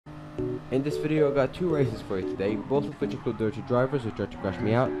In this video I got two races for you today, both of which include dirty drivers who tried to crash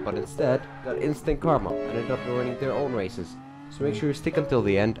me out, but instead got instant karma and ended up winning their own races. So make sure you stick until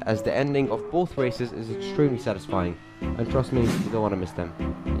the end, as the ending of both races is extremely satisfying, and trust me, you don't want to miss them.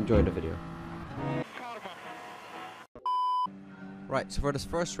 Enjoy the video. Right, so for this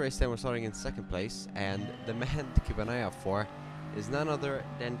first race then we're starting in second place, and the man to keep an eye out for is none other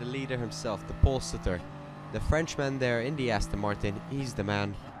than the leader himself, the pole sitter. The Frenchman there in the Aston Martin, he's the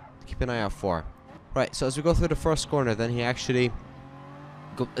man to keep an eye out for. Right, so as we go through the first corner then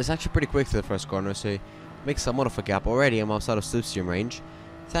it's actually pretty quick to the first corner, so he makes somewhat of a gap. Already I'm outside of slipstream range.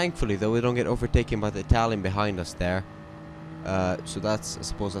 Thankfully though we don't get overtaken by the Italian behind us there. So I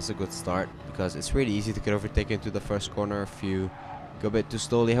suppose that's a good start, because it's really easy to get overtaken to the first corner if you go a bit too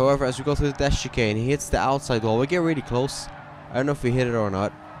slowly. However, as we go through the dash chicane, he hits the outside wall. We get really close. I don't know if we hit it or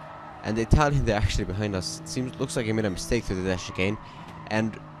not. And the Italian there actually behind us looks like he made a mistake through the dash chicane,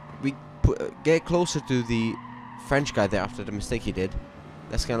 and we get closer to the French guy there after the mistake he did.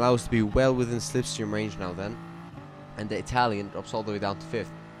 That's gonna allow us to be well within slipstream range now then. And the Italian drops all the way down to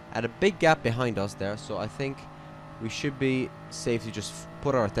 5th. At a big gap behind us there, so I think we should be safe to just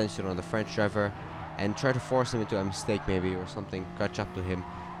put our attention on the French driver and try to force him into a mistake maybe or something, catch up to him,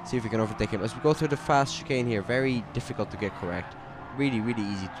 see if we can overtake him. As we go through the fast chicane here, very difficult to get correct, really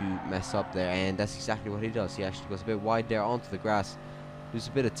easy to mess up there, and that's exactly what he does. He actually goes a bit wide there onto the grass, loses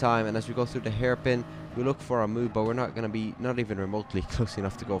a bit of time, and as we go through the hairpin we look for a move, but we're not going to be not even remotely close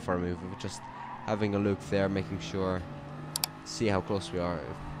enough to go for a move. We're just having a look there, making sure, see how close we are,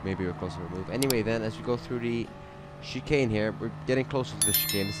 if maybe we're close to a move. Anyway then, as we go through the chicane here, we're getting closer to the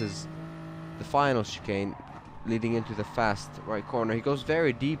chicane. This is the final chicane leading into the fast right corner. He goes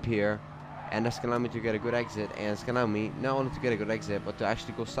very deep here, and that's gonna allow me to get a good exit, and it's gonna allow me not only to get a good exit but to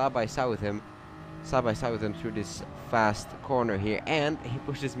actually go side by side with him through this fast corner here. And he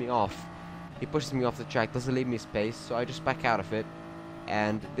pushes me off the track, doesn't leave me space, so I just back out of it.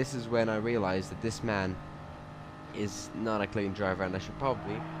 And this is when I realized that this man is not a clean driver, and I should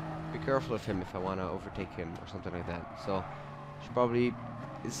probably be careful of him if I want to overtake him or something like that. So I should probably,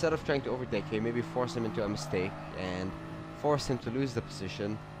 instead of trying to overtake him, maybe force him into a mistake and force him to lose the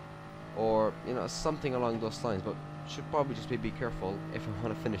position, or something along those lines. But should probably just be careful if I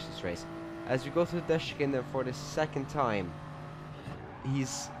want to finish this race. As we go through the dash chicane there for the second time,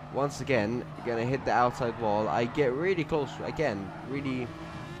 he's once again gonna hit the outside wall. I get really close again, really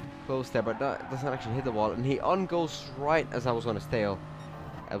close there, but doesn't actually hit the wall, and he ungoes right as I was on his tail.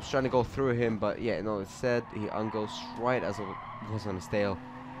 I was trying to go through him, but yeah, no, instead he ungoes right as I was on his tail,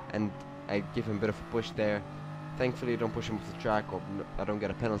 and I give him a bit of a push there. Thankfully I don't push him off the track, or I don't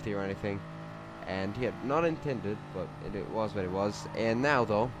get a penalty or anything, and he had not intended, but it was what it was. And now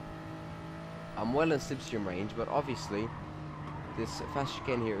though, I'm well in slipstream range, but obviously this fast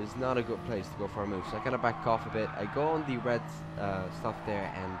chicane here is not a good place to go for a move, so I kind of back off a bit. I go on the red stuff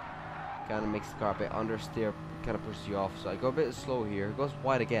there, and kind of makes the car a bit understeer, kind of pushes you off. So I go a bit slow here. It goes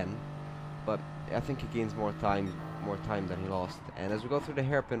wide again, but I think he gains more time than he lost. And as we go through the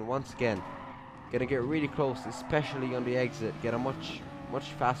hairpin once again, gonna get really close, especially on the exit, get a much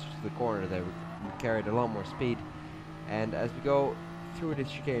faster to the corner there. We carried a lot more speed. And as we go through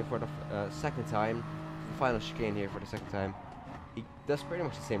this chicane for the second time, the final chicane here for the second time, he does pretty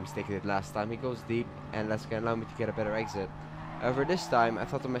much the same mistake he did last time. He goes deep, and that's gonna allow me to get a better exit. However, this time I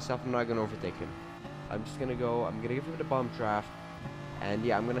thought to myself, I'm not gonna overtake him. I'm gonna give him the bomb draft, and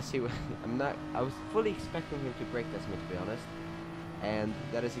yeah, I'm gonna see what I was fully expecting him to brake test me, to be honest, and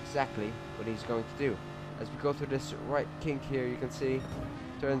that is exactly what he's going to do. As we go through this right kink here, you can see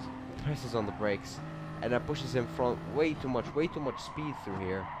presses on the brakes, and that pushes him from way too much speed through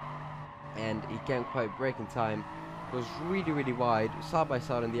here, and he can't quite brake in time. Goes really wide, side by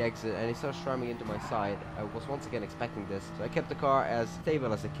side on the exit, and he starts ramming into my side. I was once again expecting this, so I kept the car as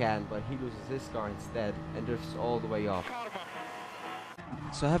stable as I can, but he loses his car instead and drifts all the way off.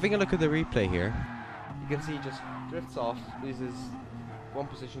 So having a look at the replay here, you can see he just drifts off, loses 1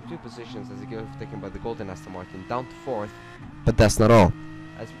 position, 2 positions as he gets taken by the golden Aston Martin, down to 4th. But that's not all.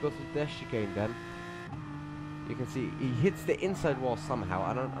 As we go through the dash chicane then, you can see he hits the inside wall somehow.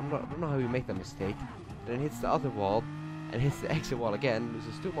 I don't know how he made that mistake. Then hits the other wall and hits the exit wall again,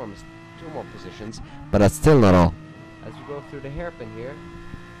 loses 2 more positions, but that's still not all. As we go through the hairpin here,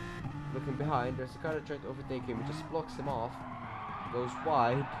 looking behind, there's a car that tried to overtake him. He just blocks him off, goes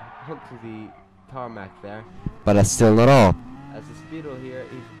wide onto the tarmac there, but that's still not all. As this Beetle here,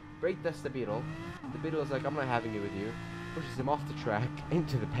 he brake tests the Beetle. The Beetle is like, I'm not having it with you, pushes him off the track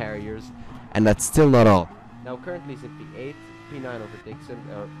into the barriers, and that's still not all. Now currently he's in P8, P9 overtakes him,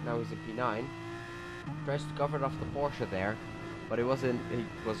 now he's in P9. Tries to cover it off the Porsche there, but he was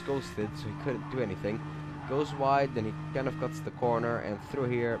ghosted, so he couldn't do anything. Goes wide, then he kind of cuts the corner and through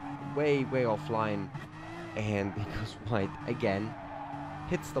here, way offline, and he goes wide again,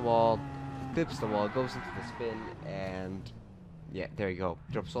 hits the wall, flips the wall, goes into the spin, and yeah, there you go,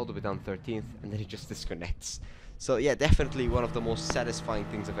 drops all the way down 13th, and then he just disconnects. So yeah, definitely one of the most satisfying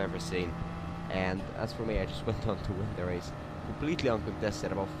things I've ever seen. And as for me, I just went on to win the race, completely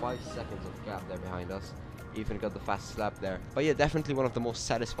uncontested, about 5 seconds of gap there behind us. Even got the fast lap there. But yeah, definitely one of the most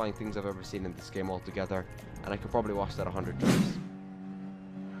satisfying things I've ever seen in this game altogether, and I could probably watch that 100 times.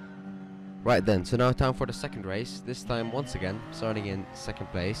 Right then, so now time for the second race, this time once again starting in second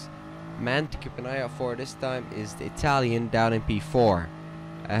place. Man to keep an eye out for this time is the Italian down in P4.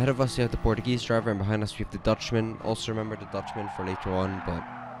 Ahead of us we have the Portuguese driver, and behind us we have the Dutchman. Also remember the Dutchman for later on, but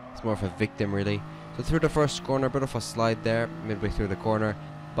it's more of a victim really. So through the first corner, a bit of a slide there midway through the corner,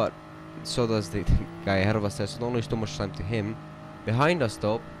 but so does the guy ahead of us there, so don't lose too much time to him. Behind us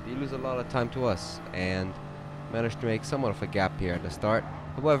though, he loses a lot of time to us, and managed to make somewhat of a gap here at the start.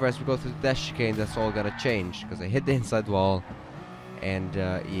 However, as we go through the dash chicane, that's all gonna change, because I hit the inside wall, and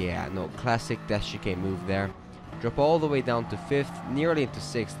yeah, no, classic dash chicane move there. Drop all the way down to 5th, nearly into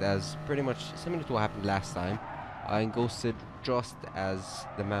 6th, as pretty much similar to what happened last time. I ghosted just as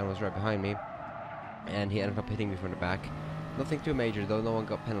the man was right behind me, and he ended up hitting me from the back. Nothing too major though, no one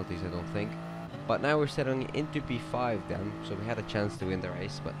got penalties I don't think. But now we're settling into P5 then, so we had a chance to win the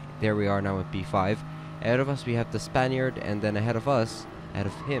race, but there we are now in P5. Ahead of us we have the Spaniard, and then ahead of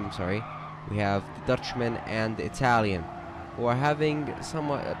him, sorry, we have the Dutchman and the Italian, who are having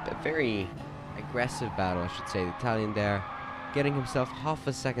somewhat a very aggressive battle, I should say. The Italian there getting himself half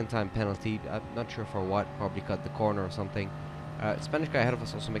a second time penalty, I'm not sure for what, probably cut the corner or something. Spanish guy ahead of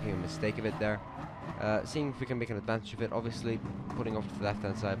us also making a mistake of it there. Seeing if we can make an advantage of it, obviously putting off to the left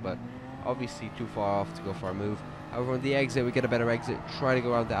hand side, but obviously too far off to go for a move. However, on the exit we get a better exit, try to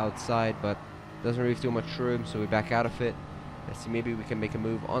go around the outside, but doesn't really too much room, so we back out of it. Let's see, maybe we can make a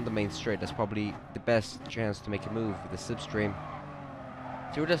move on the main straight. That's probably the best chance to make a move with the slipstream.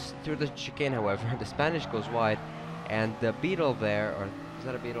 Through the chicane, however, the Spanish goes wide, and the Beetle there, or is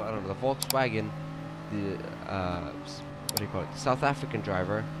that a Beetle? I don't know, the Volkswagen, the what do you call it, the South African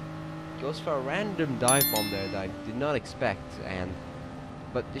driver, goes for a random dive bomb there that I did not expect,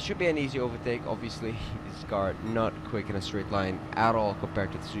 but it should be an easy overtake. Obviously his car not quick in a straight line at all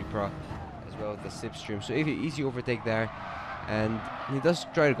compared to the Supra, as well as the slipstream, so easy overtake there. And he does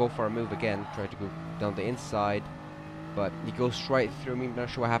try to go for a move again, try to go down the inside, but he goes right through me. Not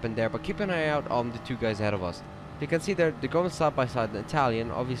sure what happened there, but keep an eye out on the two guys ahead of us. You can see they're going side by side. The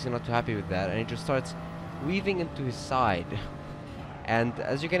Italian obviously not too happy with that, and he just starts weaving into his side. And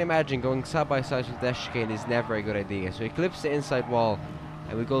as you can imagine, going side by side with dash chicane is never a good idea. So he clips the inside wall,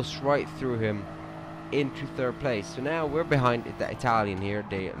 and we go right through him into 3rd place. So now we're behind the Italian here,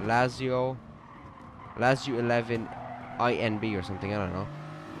 the Lazio 11 INB or something, I don't know.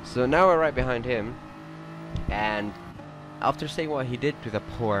 So now we're right behind him, and after seeing what he did to the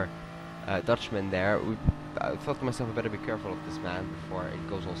poor Dutchman there, I thought to myself I better be careful of this man before it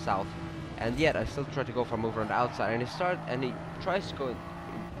goes all south. And yet I still try to go for a move on the outside, and he tries to go to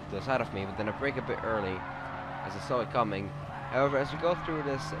the side of me, but then I brake a bit early as I saw it coming. However, as we go through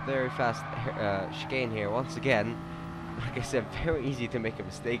this very fast chicane here, once again, like I said, very easy to make a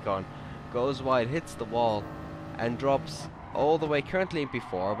mistake on. Goes wide, hits the wall, and drops all the way, currently in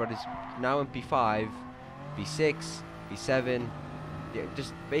P4, but is now in P5, P6, P7. Yeah,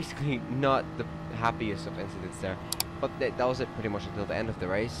 just basically not the happiest of incidents there. But that was it pretty much until the end of the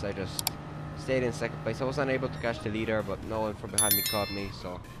race. I just stayed in 2nd place. I was unable to catch the leader, but no one from behind me caught me,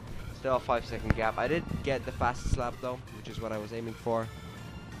 so still a 5-second gap. I did get the fastest lap though, which is what I was aiming for,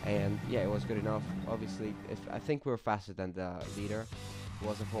 and yeah, it was good enough. Obviously, if I think we were faster than the leader. If it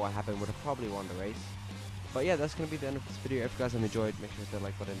wasn't for what happened, would have probably won the race. But yeah, that's gonna be the end of this video. If you guys have enjoyed, make sure to hit the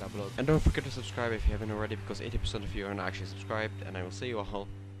like button down below, and don't forget to subscribe if you haven't already, because 80% of you are not actually subscribed. And I will see you all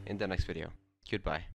in the next video. Goodbye.